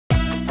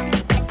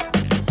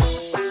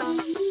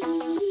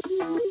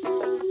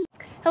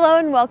Hello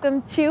and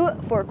welcome to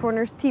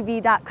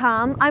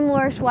fourcornerstv.com. I'm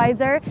Laura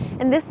Schweizer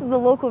and this is the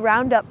local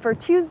roundup for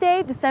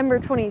Tuesday, December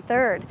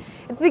 23rd.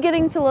 It's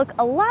beginning to look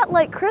a lot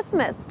like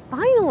Christmas,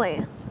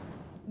 finally.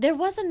 There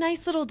was a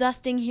nice little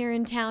dusting here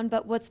in town,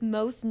 but what's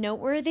most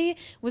noteworthy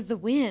was the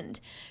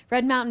wind.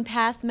 Red Mountain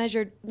Pass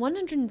measured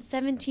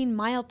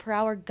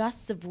 117-mile-per-hour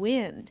gusts of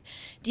wind.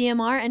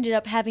 DMR ended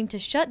up having to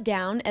shut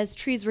down as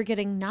trees were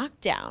getting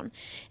knocked down,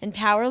 and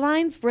power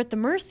lines were at the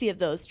mercy of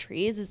those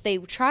trees as they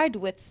tried to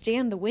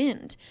withstand the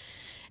wind.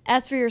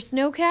 As for your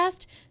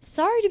snowcast,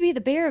 sorry to be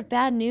the bearer of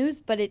bad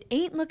news, but it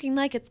ain't looking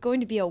like it's going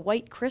to be a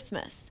white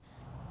Christmas.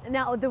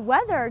 Now, the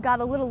weather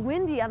got a little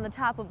windy on the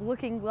top of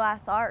Looking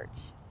Glass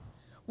Arch.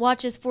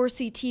 Watch as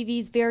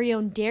 4CTV's very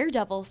own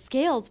Daredevil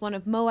scales one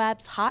of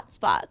Moab's hot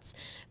spots.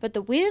 But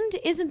the wind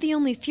isn't the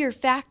only fear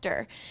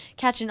factor.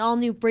 Catch an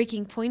all-new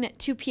Breaking Point at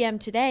 2 p.m.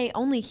 today,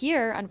 only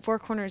here on Four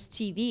Corners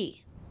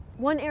TV.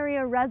 One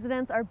area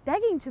residents are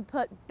begging to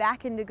put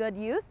back into good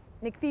use,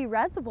 McPhee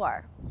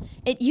Reservoir.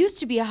 It used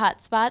to be a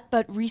hot spot,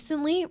 but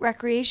recently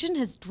recreation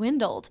has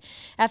dwindled.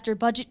 After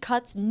budget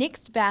cuts,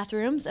 nixed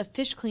bathrooms, a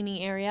fish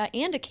cleaning area,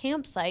 and a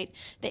campsite,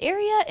 the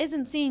area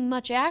isn't seeing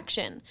much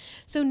action.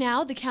 So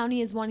now the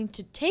county is wanting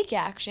to take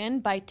action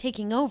by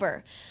taking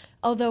over.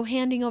 Although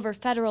handing over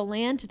federal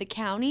land to the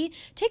county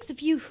takes a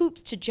few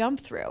hoops to jump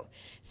through.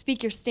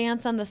 Speak your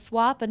stance on the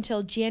swap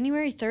until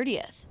January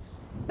 30th.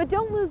 But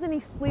don't lose any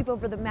sleep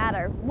over the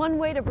matter. One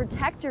way to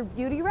protect your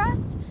beauty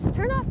rest?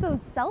 Turn off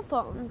those cell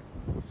phones.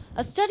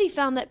 A study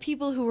found that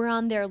people who were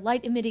on their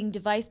light-emitting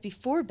device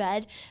before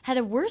bed had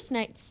a worse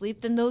night's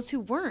sleep than those who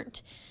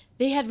weren't.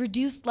 They had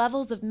reduced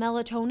levels of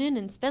melatonin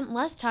and spent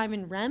less time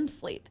in REM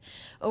sleep.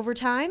 Over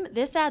time,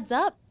 this adds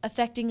up,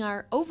 affecting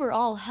our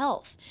overall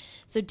health.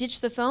 So ditch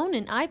the phone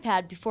and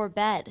iPad before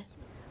bed.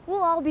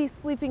 We'll all be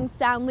sleeping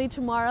soundly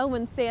tomorrow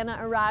when Santa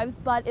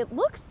arrives, but it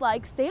looks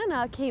like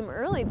Santa came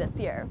early this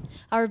year.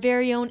 Our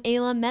very own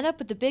Ayla met up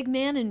with the big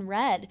man in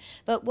red.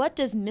 But what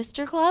does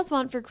Mr. Claus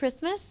want for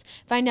Christmas?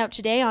 Find out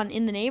today on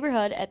In the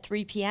Neighborhood at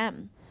 3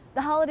 p.m.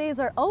 The holidays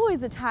are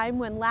always a time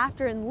when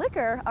laughter and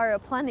liquor are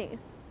aplenty.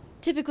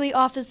 Typically,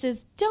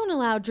 offices don't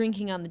allow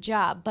drinking on the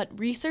job, but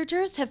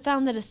researchers have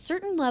found that a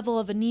certain level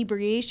of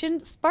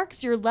inebriation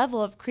sparks your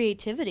level of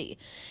creativity.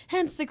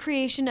 Hence the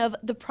creation of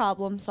the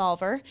Problem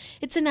Solver.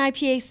 It's an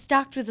IPA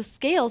stocked with a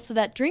scale so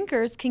that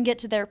drinkers can get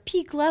to their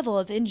peak level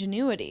of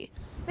ingenuity.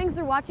 Thanks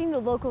for watching the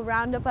local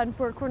roundup on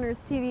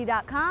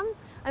fourcornerstv.com.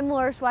 I'm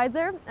Laura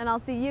Schweizer, and I'll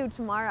see you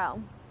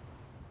tomorrow.